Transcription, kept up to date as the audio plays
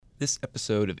This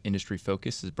episode of Industry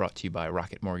Focus is brought to you by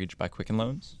Rocket Mortgage by Quicken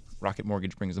Loans. Rocket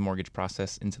Mortgage brings the mortgage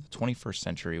process into the 21st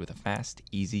century with a fast,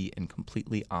 easy, and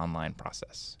completely online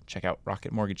process. Check out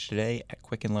Rocket Mortgage today at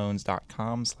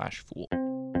quickenloans.com/fool.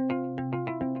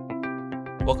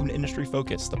 Welcome to Industry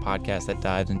Focus, the podcast that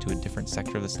dives into a different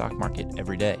sector of the stock market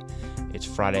every day. It's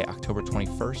Friday, October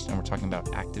 21st, and we're talking about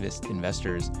activist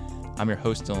investors. I'm your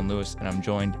host, Dylan Lewis, and I'm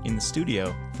joined in the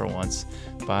studio for once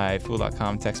by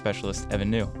Fool.com tech specialist Evan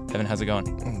New. Evan, how's it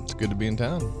going? It's good to be in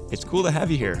town. It's cool to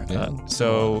have you here. Yeah.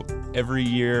 Every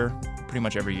year, pretty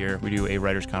much every year, we do a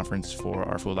writers conference for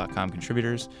our Fool.com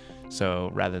contributors. So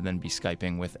rather than be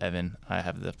Skyping with Evan, I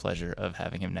have the pleasure of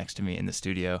having him next to me in the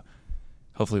studio.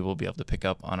 Hopefully we'll be able to pick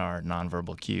up on our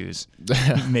nonverbal cues.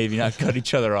 Maybe not cut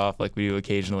each other off like we do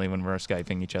occasionally when we're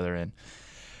Skyping each other in.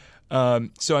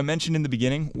 So I mentioned in the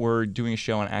beginning, we're doing a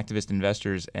show on activist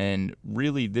investors, and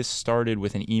really this started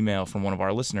with an email from one of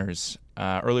our listeners.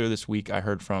 Earlier this week, I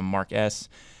heard from Mark S.,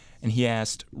 and he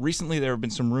asked, recently there have been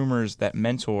some rumors that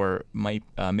Mentor may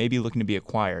be looking to be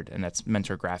acquired, and that's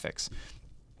Mentor Graphics.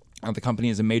 The company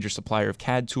is a major supplier of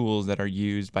CAD tools that are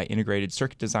used by integrated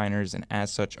circuit designers, and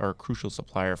as such are a crucial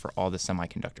supplier for all the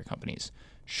semiconductor companies.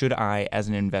 Should I, as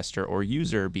an investor or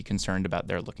user, be concerned about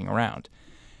their looking around?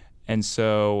 And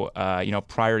so,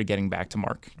 prior to getting back to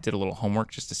Mark, did a little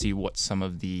homework just to see what some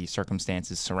of the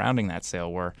circumstances surrounding that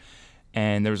sale were.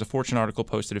 And there was a Fortune article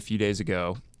posted a few days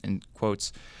ago, and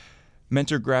quotes,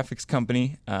 Mentor Graphics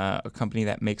Company, a company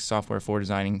that makes software for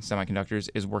designing semiconductors,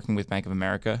 is working with Bank of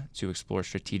America to explore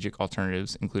strategic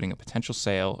alternatives, including a potential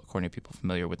sale, according to people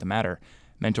familiar with the matter.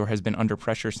 Mentor has been under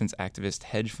pressure since activist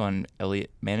hedge fund Elliott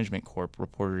Management Corp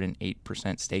reported an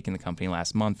 8% stake in the company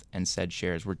last month and said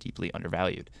shares were deeply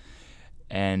undervalued.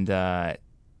 And that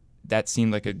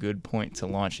seemed like a good point to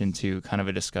launch into kind of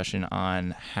a discussion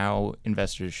on how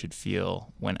investors should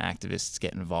feel when activists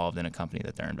get involved in a company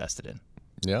that they're invested in.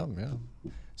 Yeah.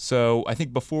 So I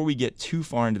think before we get too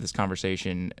far into this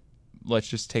conversation, let's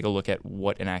just take a look at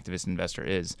what an activist investor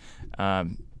is.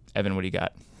 Evan, what do you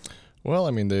got? Well,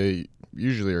 I mean, they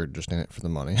usually are just in it for the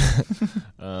money.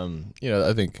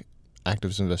 I think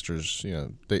activist investors,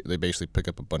 they basically pick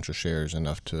up a bunch of shares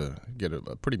enough to get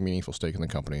a pretty meaningful stake in the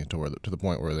company to the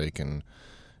point where they can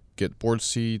get board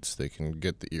seats, they can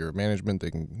get the ear of management, they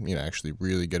can actually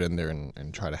really get in there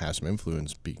and try to have some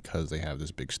influence because they have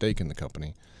this big stake in the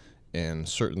company. And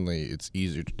certainly it's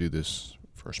easier to do this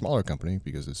for a smaller company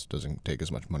because this doesn't take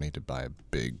as much money to buy a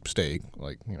big stake.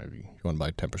 Like, if you want to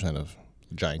buy 10% of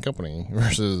a giant company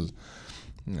versus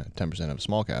 10% of a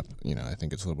small cap, I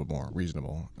think it's a little bit more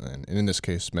reasonable. And in this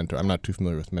case, Mentor, I'm not too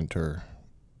familiar with Mentor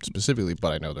specifically,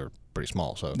 but I know they're pretty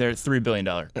small. So they're a $3 billion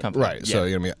company. Right. Yeah. So,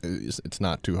 it's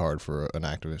not too hard for an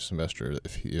activist investor.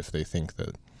 If they think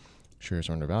that shares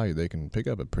are undervalued, they can pick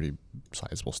up a pretty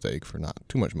sizable stake for not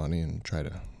too much money and try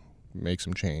to make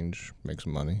some change, make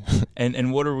some money.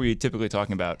 And what are we typically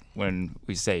talking about when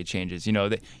we say changes?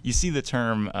 You see the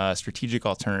term strategic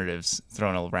alternatives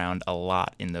thrown around a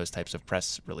lot in those types of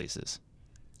press releases.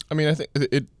 I mean, I think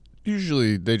it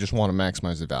usually they just want to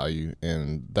maximize the value,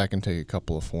 and that can take a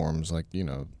couple of forms, like,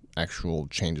 actual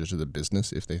changes to the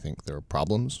business if they think there are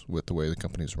problems with the way the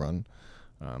company's run.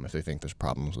 If they think there's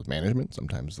problems with management,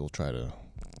 sometimes they'll try to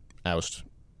oust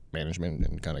management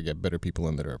and kind of get better people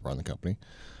in there to run the company.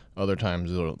 Other times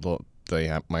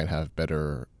they might have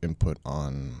better input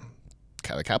on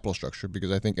the capital structure,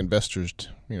 because I think investors,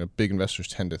 big investors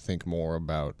tend to think more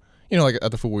about, like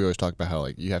at the Fool, we always talk about how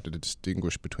you have to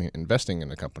distinguish between investing in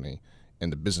a company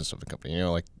and the business of the company.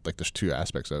 Like there's two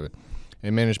aspects of it.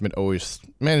 And management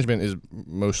is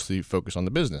mostly focused on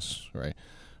the business, right?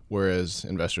 Whereas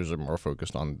investors are more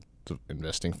focused on the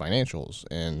investing financials.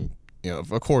 And, of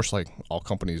course, all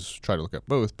companies try to look at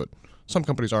both, but some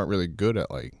companies aren't really good at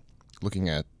looking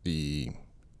at the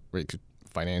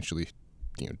financially,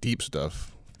 deep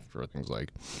stuff for things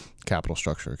like capital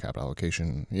structure, capital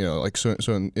allocation.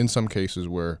 So in some cases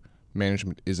where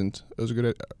management isn't as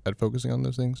good at focusing on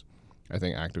those things, I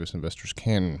think activist investors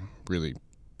can really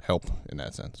help in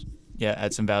that sense. Yeah,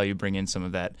 add some value, bring in some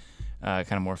of that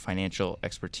kind of more financial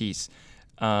expertise.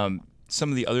 Some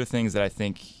of the other things that I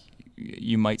think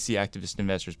you might see activist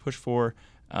investors push for,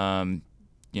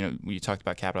 we talked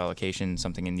about capital allocation,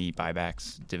 something in the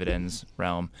buybacks, dividends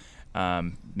realm,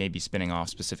 maybe spinning off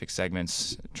specific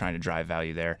segments, trying to drive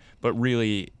value there. But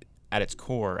really, at its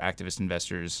core, activist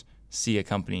investors see a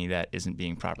company that isn't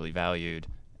being properly valued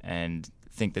and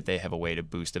think that they have a way to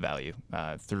boost the value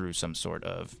through some sort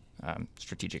of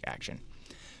strategic action.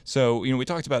 So, we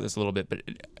talked about this a little bit, but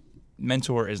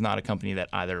Mentor is not a company that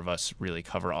either of us really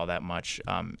cover all that much.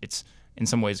 It's in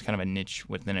some ways kind of a niche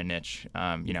within a niche,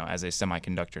 as a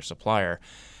semiconductor supplier.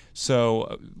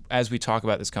 So as we talk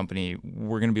about this company,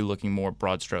 we're going to be looking more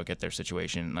broad stroke at their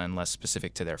situation and less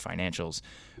specific to their financials.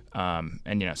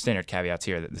 Standard caveats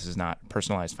here that this is not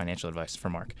personalized financial advice for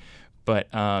Mark. But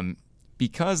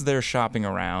because they're shopping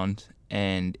around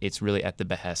and it's really at the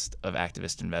behest of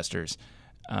activist investors,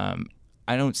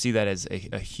 I don't see that as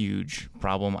a huge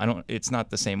problem. It's not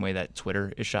the same way that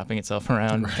Twitter is shopping itself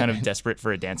around, right, kind of desperate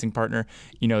for a dancing partner.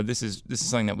 This is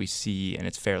something that we see, and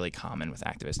it's fairly common with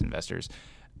activist investors.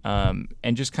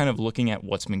 And just kind of looking at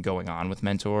what's been going on with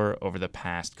Mentor over the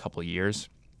past couple of years,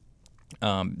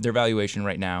 their valuation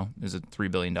right now is a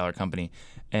 $3 billion company,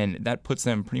 and that puts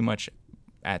them pretty much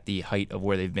at the height of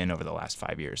where they've been over the last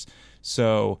 5 years.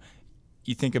 So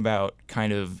you think about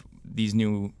kind of these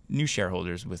new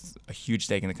shareholders with a huge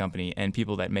stake in the company and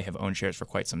people that may have owned shares for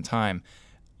quite some time,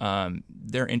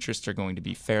 their interests are going to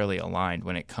be fairly aligned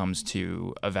when it comes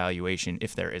to a valuation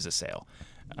if there is a sale.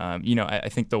 I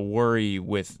think the worry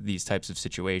with these types of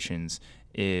situations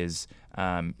is,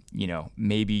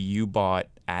 maybe you bought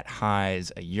at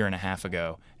highs a year and a half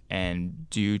ago, and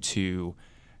due to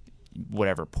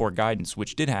whatever poor guidance,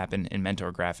 which did happen in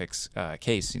Mentor Graphics'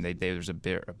 case, there's a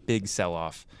big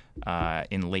sell-off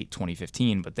in late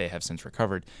 2015, but they have since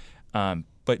recovered.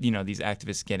 But these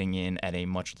activists getting in at a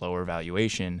much lower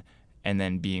valuation and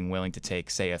then being willing to take,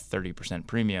 say, a 30%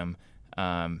 premium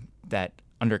that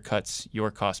undercuts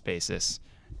your cost basis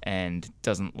and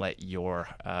doesn't let your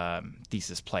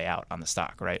thesis play out on the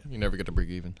stock, right? You never get to break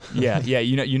even. Yeah.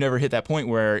 You never hit that point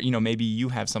where maybe you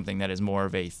have something that is more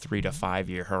of a 3 to 5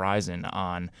 year horizon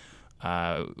on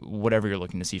whatever you're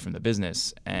looking to see from the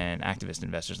business, and activist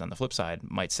investors on the flip side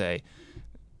might say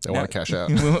they want to cash out.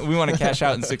 we want to cash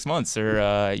out in 6 months or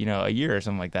a year or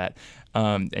something like that,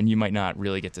 and you might not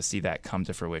really get to see that come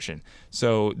to fruition.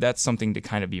 So that's something to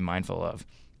kind of be mindful of.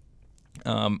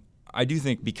 I do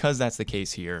think because that's the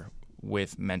case here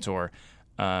with Mentor,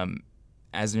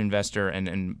 as an investor,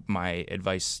 and my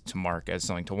advice to Mark as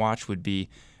something to watch would be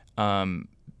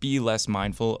less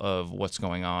mindful of what's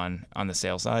going on the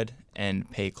sales side and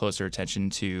pay closer attention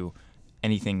to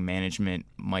anything management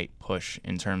might push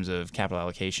in terms of capital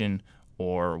allocation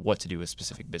or what to do with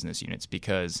specific business units.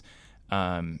 Because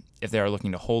if they are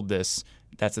looking to hold this,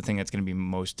 that's the thing that's going to be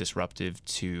most disruptive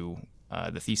to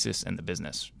the thesis and the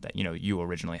business that you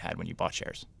originally had when you bought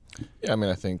shares. Yeah, I mean,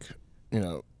 I think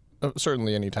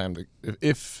certainly any time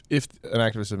if an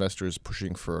activist investor is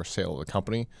pushing for a sale of a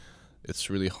company,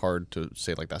 it's really hard to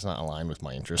say like that's not aligned with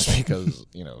my interest because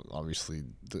obviously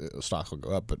the stock will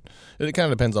go up, but it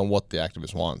kind of depends on what the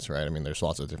activist wants, right? I mean, there's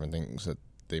lots of different things that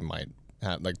they might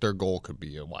have. Like their goal could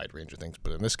be a wide range of things,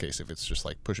 but in this case, if it's just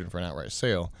like pushing for an outright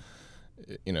sale,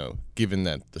 given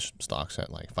that the stock's at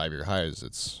like 5-year highs,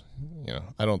 it's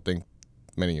I don't think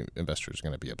many investors are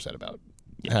going to be upset about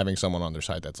having someone on their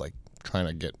side that's like trying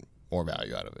to get more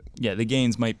value out of it. Yeah, the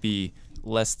gains might be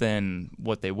less than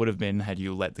what they would have been had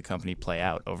you let the company play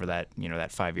out over that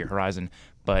that 5-year horizon.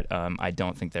 But I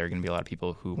don't think there are going to be a lot of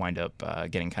people who wind up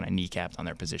getting kind of kneecapped on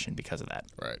their position because of that.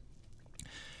 Right.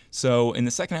 So in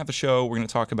the second half of the show, we're going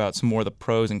to talk about some more of the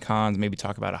pros and cons, maybe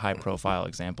talk about a high-profile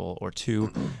example or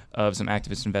two of some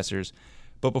activist investors.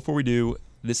 But before we do,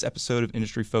 this episode of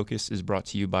Industry Focus is brought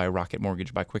to you by Rocket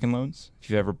Mortgage by Quicken Loans. If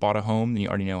you've ever bought a home, then you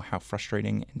already know how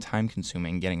frustrating and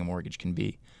time-consuming getting a mortgage can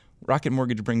be. Rocket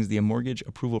Mortgage brings the mortgage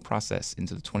approval process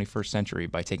into the 21st century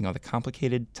by taking all the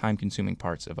complicated, time-consuming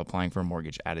parts of applying for a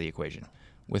mortgage out of the equation.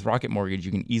 With Rocket Mortgage,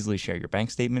 you can easily share your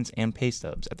bank statements and pay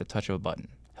stubs at the touch of a button,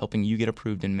 helping you get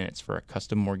approved in minutes for a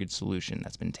custom mortgage solution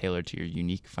that's been tailored to your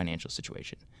unique financial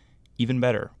situation. Even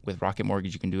better, with Rocket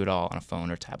Mortgage, you can do it all on a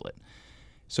phone or tablet.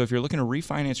 So if you're looking to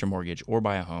refinance your mortgage or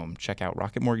buy a home, check out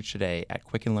Rocket Mortgage today at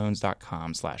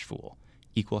quickenloans.com/fool.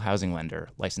 Equal housing lender,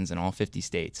 licensed in all 50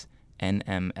 states,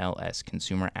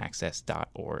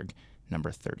 NMLSconsumeraccess.org,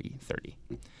 number 3030.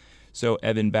 So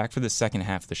Evan, back for the second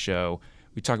half of the show,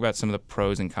 we talk about some of the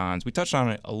pros and cons. We touched on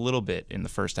it a little bit in the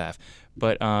first half,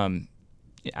 but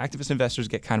activist investors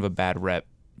get kind of a bad rep.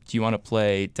 Do you want to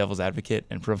play devil's advocate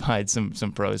and provide some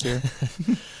pros here?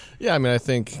 Yeah, I mean, I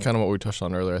think kind of what we touched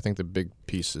on earlier, I think the big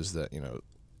piece is that,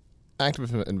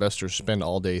 activist investors spend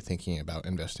all day thinking about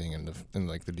investing in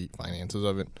the deep finances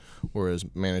of it, whereas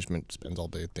management spends all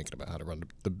day thinking about how to run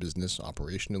the business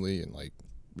operationally and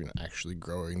actually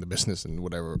growing the business and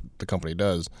whatever the company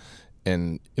does.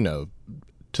 And, to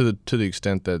the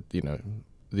extent that,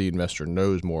 the investor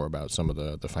knows more about some of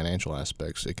the financial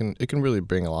aspects, it can really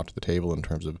bring a lot to the table in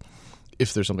terms of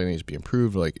if there's something that needs to be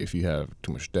improved, like if you have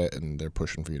too much debt and they're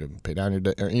pushing for you to pay down your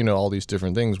debt, or, all these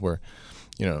different things where,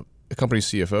 a company's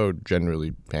CFO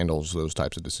generally handles those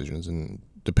types of decisions, and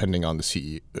depending on the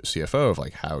CFO of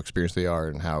like how experienced they are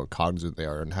and how cognizant they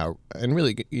are and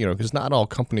really, because not all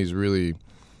companies really,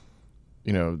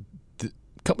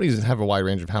 companies have a wide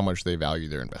range of how much they value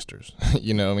their investors.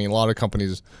 A lot of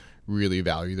companies really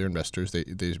value their investors. They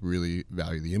really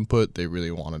value the input. They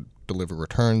really want to deliver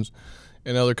returns.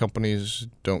 And other companies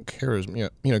don't care as because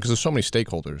there's so many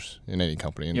stakeholders in any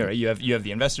company. And you have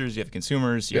the investors, you have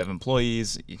consumers, you have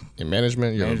employees, in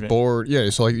management, you have a board.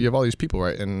 Yeah, so like you have all these people,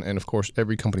 right? And of course,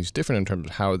 every company's different in terms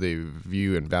of how they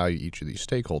view and value each of these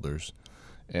stakeholders.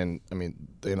 And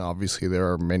then obviously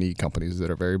there are many companies that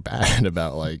are very bad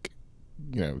about like,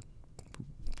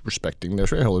 respecting their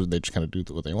shareholders. They just kind of do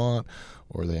what they want,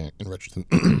 or they enrich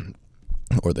them.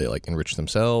 Or they like enrich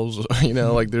themselves,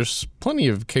 like there's plenty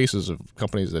of cases of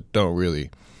companies that don't really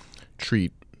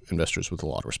treat investors with a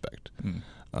lot of respect,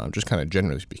 just kind of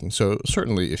generally speaking. So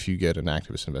certainly if you get an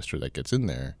activist investor that gets in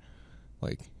there,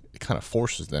 like it kind of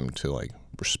forces them to like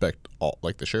respect all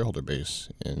like the shareholder base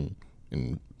in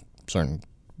certain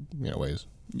ways.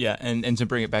 Yeah, and to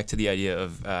bring it back to the idea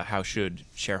of how should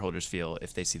shareholders feel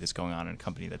if they see this going on in a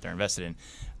company that they're invested in,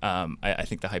 I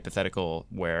think the hypothetical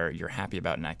where you're happy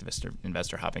about an activist or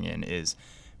investor hopping in is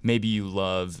maybe you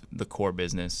love the core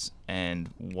business and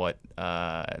what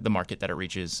the market that it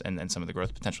reaches and some of the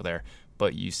growth potential there,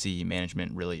 but you see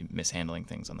management really mishandling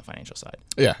things on the financial side.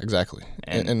 Yeah, exactly.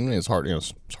 And it's hard,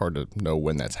 it's hard to know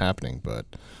when that's happening, but...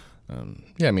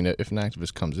 if an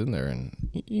activist comes in there, and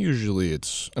usually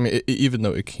it's, even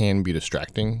though it can be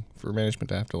distracting for management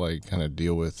to have to like kind of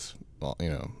deal with,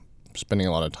 spending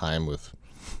a lot of time with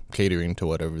catering to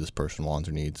whatever this person wants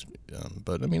or needs.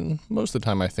 But most of the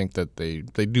time I think that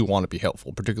they do want to be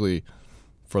helpful, particularly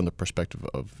from the perspective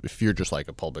of if you're just like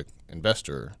a public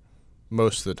investor,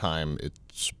 most of the time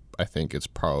I think it's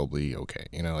probably okay.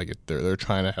 They're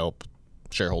trying to help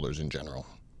shareholders in general.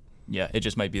 Yeah, it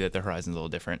just might be that the horizon's a little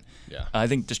different. Yeah. I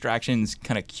think distractions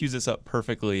kind of cues us up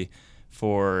perfectly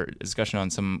for discussion on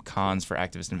some cons for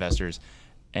activist investors.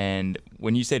 And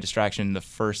when you say distraction, the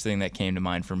first thing that came to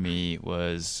mind for me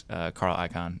was Carl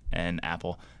Icahn and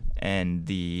Apple. And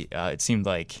it seemed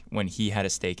like when he had a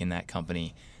stake in that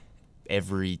company,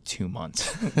 every 2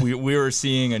 months we were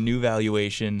seeing a new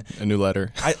valuation, a new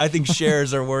letter. I think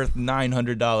shares are worth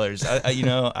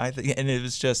 $900. And it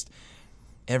was just...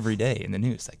 every day in the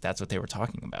news, like that's what they were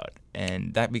talking about,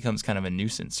 and that becomes kind of a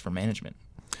nuisance for management.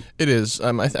 It is.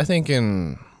 I think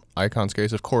in Icahn's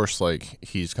case, of course, like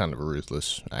he's kind of a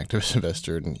ruthless activist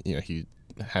investor, and he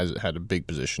has had a big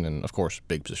position, and of course,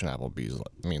 big position at Applebee's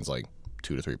means like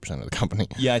 2 to 3% of the company.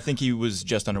 Yeah, I think he was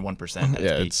just under 1% at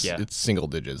its peak. It's single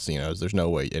digits. There's no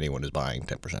way anyone is buying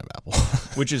 10% of Apple,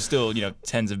 which is still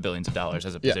tens of billions of dollars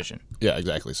as a position. Yeah,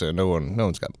 exactly. So no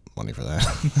one's got money for that.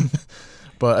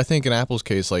 But I think in Apple's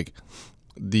case, like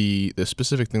the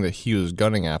specific thing that he was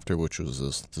gunning after, which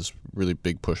was this really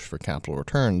big push for capital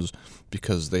returns,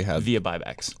 because they had via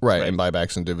buybacks, right, and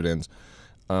buybacks and dividends.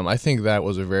 I think that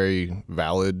was a very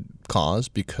valid cause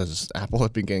because Apple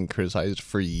had been getting criticized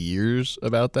for years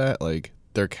about that. Like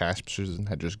their cash position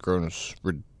had just grown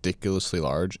ridiculously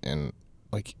large and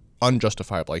like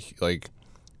unjustifiable. Like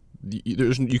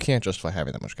you can't justify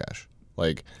having that much cash.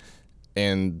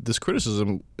 And this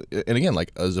criticism, and again,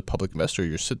 like as a public investor,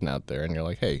 you're sitting out there and you're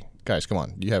like, hey, guys, come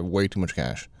on, you have way too much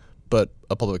cash. But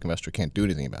a public investor can't do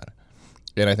anything about it.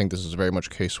 And I think this is very much a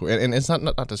case where, and it's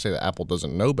not to say that Apple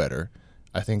doesn't know better.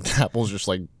 I think Apple's just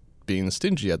like being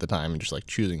stingy at the time and just like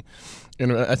choosing.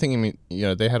 And I think,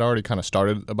 they had already kind of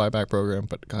started a buyback program,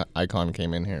 but Icahn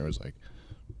came in here and was like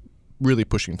really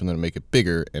pushing for them to make it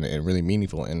bigger and really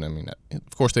meaningful. And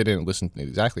of course, they didn't listen to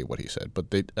exactly what he said, but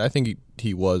I think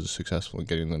he was successful in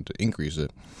getting them to increase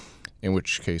it. In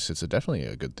which case, it's definitely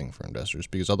a good thing for investors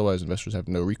because otherwise, investors have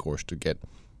no recourse to get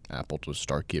Apple to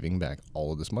start giving back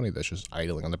all of this money that's just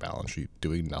idling on the balance sheet,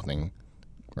 doing nothing,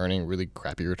 earning really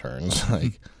crappy returns.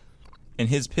 And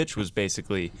his pitch was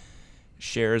basically,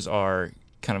 shares are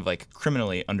kind of like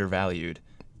criminally undervalued.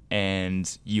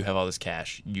 And you have all this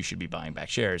cash, you should be buying back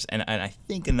shares. And I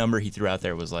think a number he threw out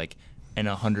there was like an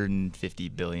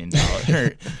 $150 billion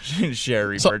share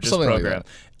repurchase program. Like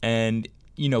and,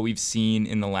 we've seen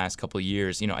in the last couple of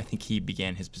years, I think he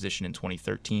began his position in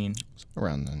 2013.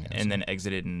 Around then, yes. And then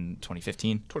exited in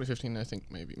 2015. 2015, I think,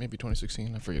 maybe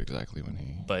 2016. I forget exactly when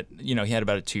he... But, he had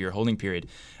about a 2-year holding period.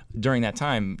 During that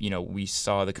time, we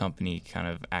saw the company kind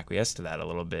of acquiesce to that a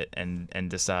little bit and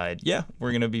decide, yeah,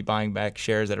 we're going to be buying back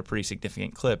shares at a pretty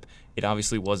significant clip. It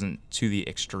obviously wasn't to the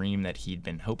extreme that he'd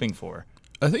been hoping for.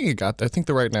 I think that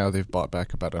right now they've bought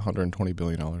back about $120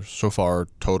 billion so far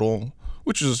total,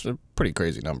 which is a pretty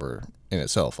crazy number in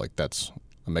itself. Like that's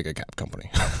a mega cap company.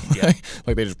 Yeah.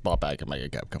 Like they just bought back a mega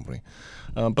cap company.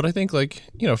 But I think like,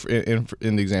 you know,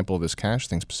 in the example of this cash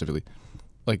thing specifically,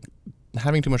 like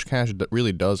having too much cash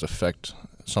really does affect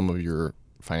some of your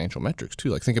financial metrics too.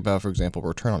 Like think about, for example,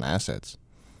 return on assets.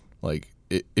 Like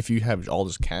if you have all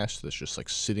this cash that's just like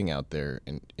sitting out there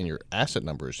and your asset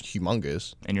number is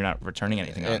humongous, And you're not returning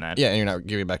anything on that. yeah, and you're not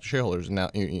giving it back to shareholders, and now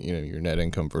you know your net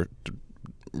income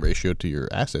ratio to your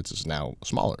assets is now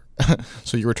smaller.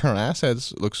 So your return on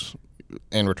assets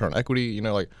and return on equity, you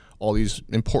know, like all these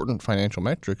important financial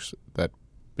metrics that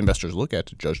investors look at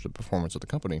to judge the performance of the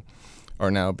company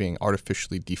are now being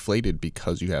artificially deflated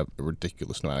because you have a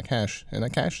ridiculous amount of cash, and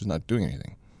that cash is not doing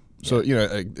anything. So, you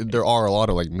know, there are a lot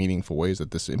of like meaningful ways that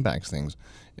this impacts things.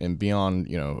 And beyond,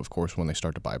 you know, of course, when they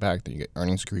start to buy back, then you get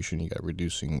earnings accretion, you got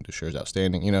reducing the shares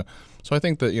outstanding, you know. So I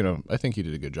think that, you know, I think he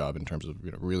did a good job in terms of,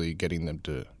 you know, really getting them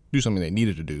to do something they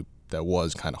needed to do that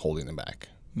was kind of holding them back.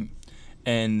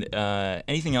 And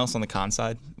anything else on the con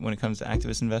side when it comes to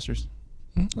activist investors?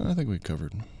 I think we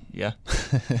covered. Yeah.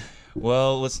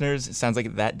 Well, listeners, it sounds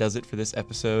like that does it for this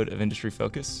episode of Industry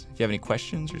Focus. If you have any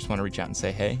questions or just want to reach out and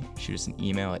say hey, shoot us an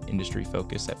email at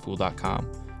industryfocus@fool.com.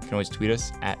 You can always tweet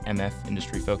us at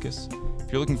MFIndustryFocus.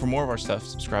 If you're looking for more of our stuff,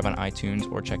 subscribe on iTunes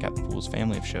or check out the Fool's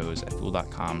family of shows at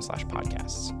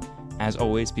fool.com/podcasts. As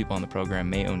always, people on the program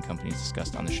may own companies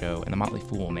discussed on the show, and the Motley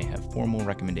Fool may have formal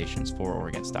recommendations for or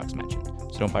against stocks mentioned.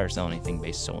 So don't buy or sell anything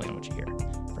based solely on what you hear.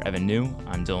 For Evan New,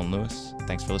 I'm Dylan Lewis.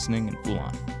 Thanks for listening, and Fool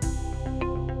on.